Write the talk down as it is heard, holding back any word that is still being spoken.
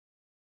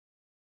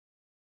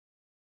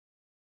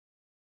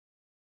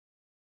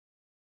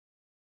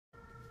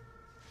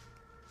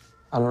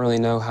I don't really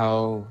know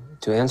how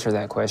to answer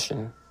that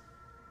question.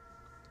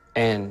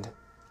 And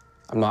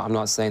I'm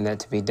not saying that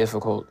to be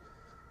difficult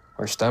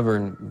or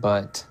stubborn,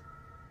 but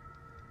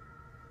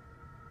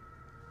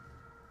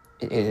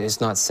it's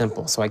not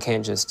simple. So I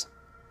can't just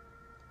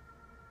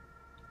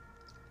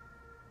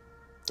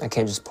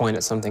point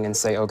at something and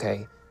say,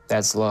 okay,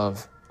 that's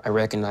love. I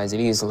recognize it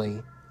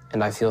easily,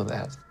 and I feel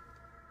that.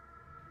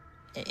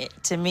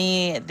 To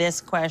me,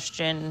 this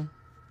question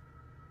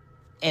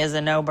is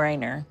a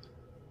no-brainer.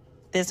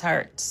 This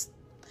hurts.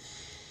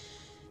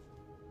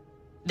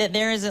 That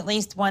there is at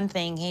least one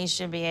thing he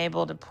should be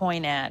able to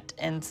point at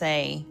and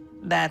say,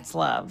 that's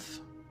love.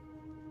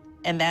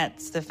 And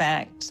that's the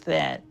fact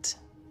that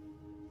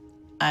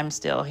I'm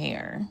still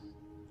here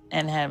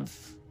and have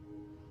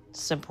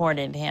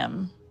supported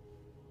him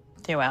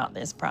throughout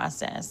this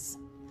process.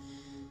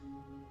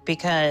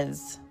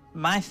 Because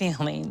my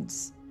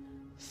feelings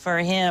for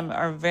him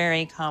are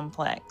very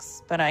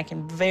complex, but I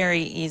can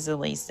very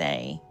easily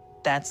say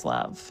that's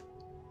love.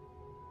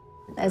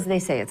 As they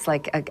say, it's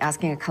like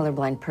asking a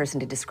colorblind person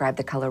to describe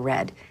the color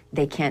red.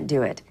 They can't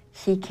do it.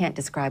 He can't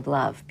describe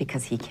love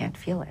because he can't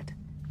feel it.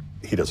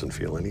 He doesn't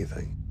feel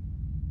anything.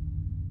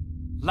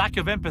 Lack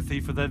of empathy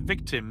for their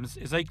victims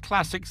is a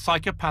classic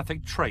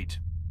psychopathic trait.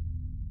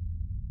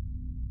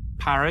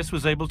 Paris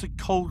was able to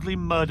coldly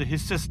murder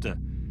his sister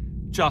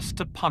just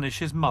to punish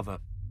his mother.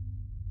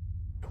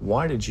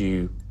 Why did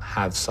you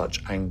have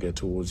such anger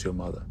towards your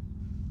mother?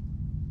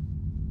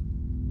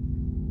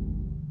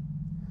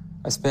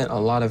 I spent a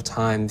lot of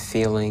time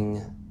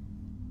feeling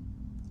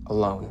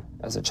alone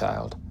as a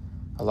child.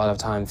 A lot of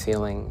time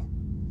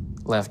feeling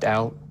left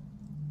out,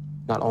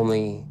 not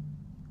only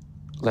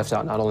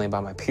by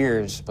my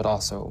peers, but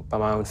also by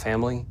my own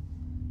family.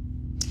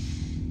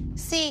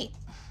 See,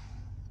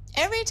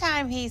 every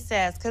time he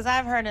says, because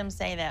I've heard him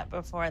say that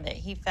before, that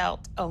he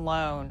felt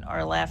alone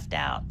or left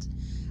out,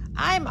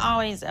 I'm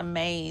always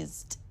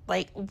amazed,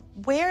 like,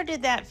 where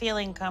did that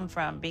feeling come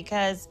from?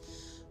 Because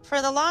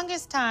for the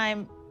longest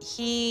time,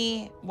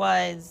 he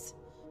was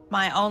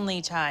my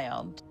only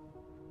child.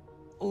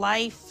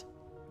 Life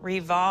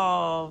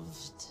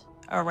revolved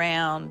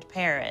around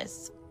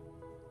Paris.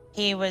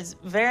 He was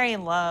very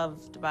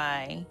loved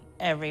by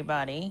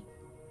everybody.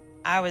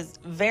 I was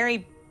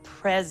very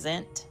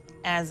present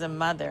as a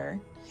mother.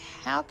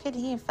 How could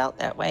he have felt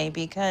that way?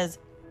 Because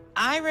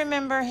I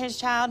remember his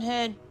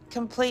childhood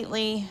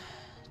completely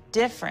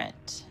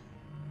different.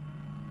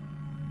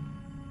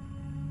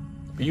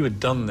 But you had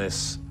done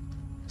this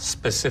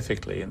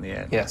specifically in the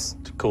end. Yes.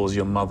 To cause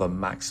your mother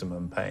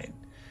maximum pain.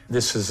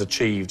 This has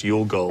achieved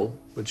your goal,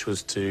 which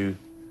was to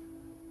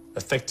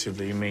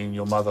effectively mean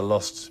your mother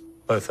lost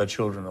both her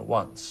children at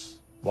once.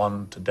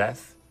 One to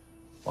death,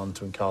 one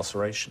to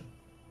incarceration.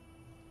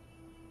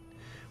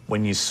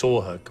 When you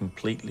saw her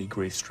completely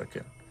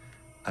grief-stricken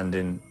and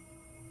in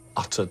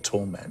utter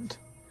torment,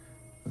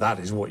 that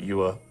is what you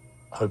were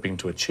hoping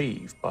to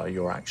achieve by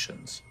your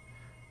actions.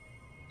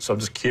 So I'm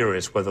just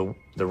curious whether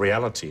the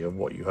reality of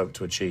what you hoped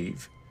to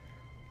achieve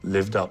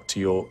lived up to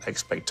your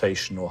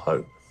expectation or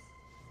hope.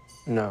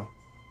 No.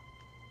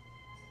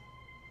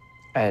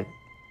 At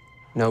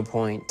no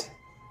point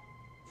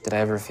did I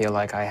ever feel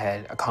like I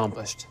had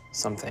accomplished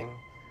something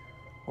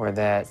or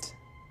that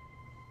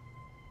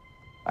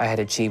I had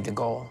achieved a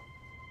goal.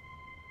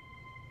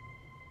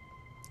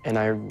 And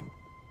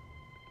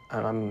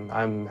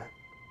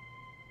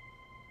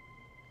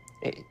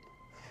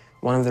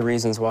one of the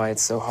reasons why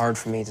it's so hard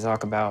for me to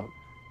talk about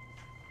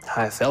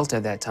how I felt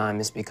at that time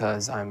is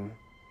because I'm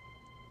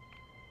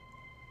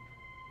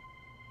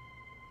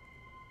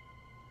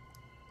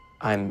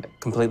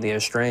completely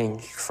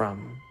estranged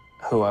from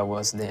who I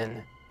was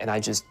then. And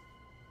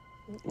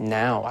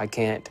now I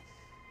can't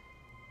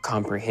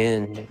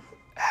comprehend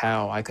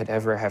how I could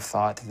ever have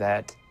thought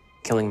that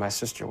killing my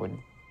sister would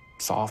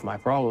solve my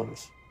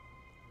problems.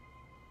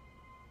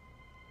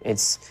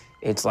 It's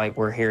like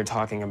we're here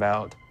talking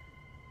about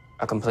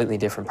a completely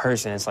different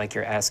person. It's like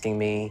you're asking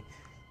me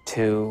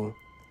to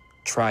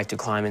try to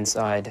climb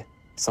inside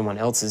someone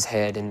else's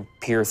head and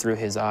peer through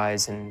his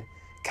eyes and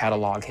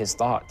catalog his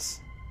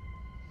thoughts.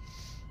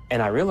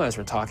 And I realize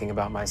we're talking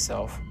about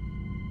myself,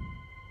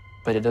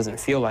 but it doesn't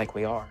feel like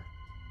we are.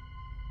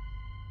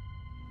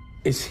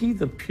 Is he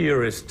the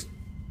purest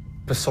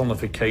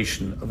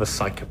personification of a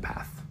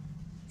psychopath?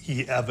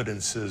 He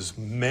evidences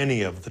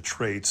many of the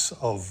traits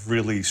of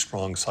really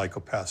strong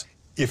psychopaths.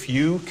 If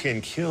you can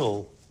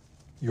kill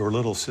your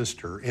little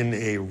sister in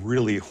a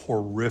really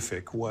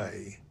horrific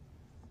way,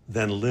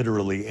 then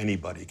literally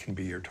anybody can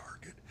be your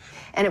target.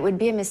 And it would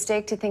be a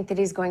mistake to think that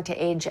he's going to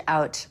age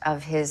out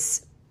of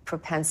his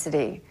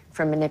propensity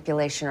for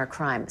manipulation or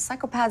crime.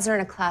 Psychopaths are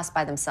in a class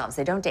by themselves.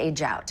 They don't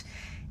age out.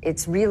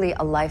 It's really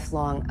a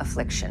lifelong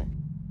affliction.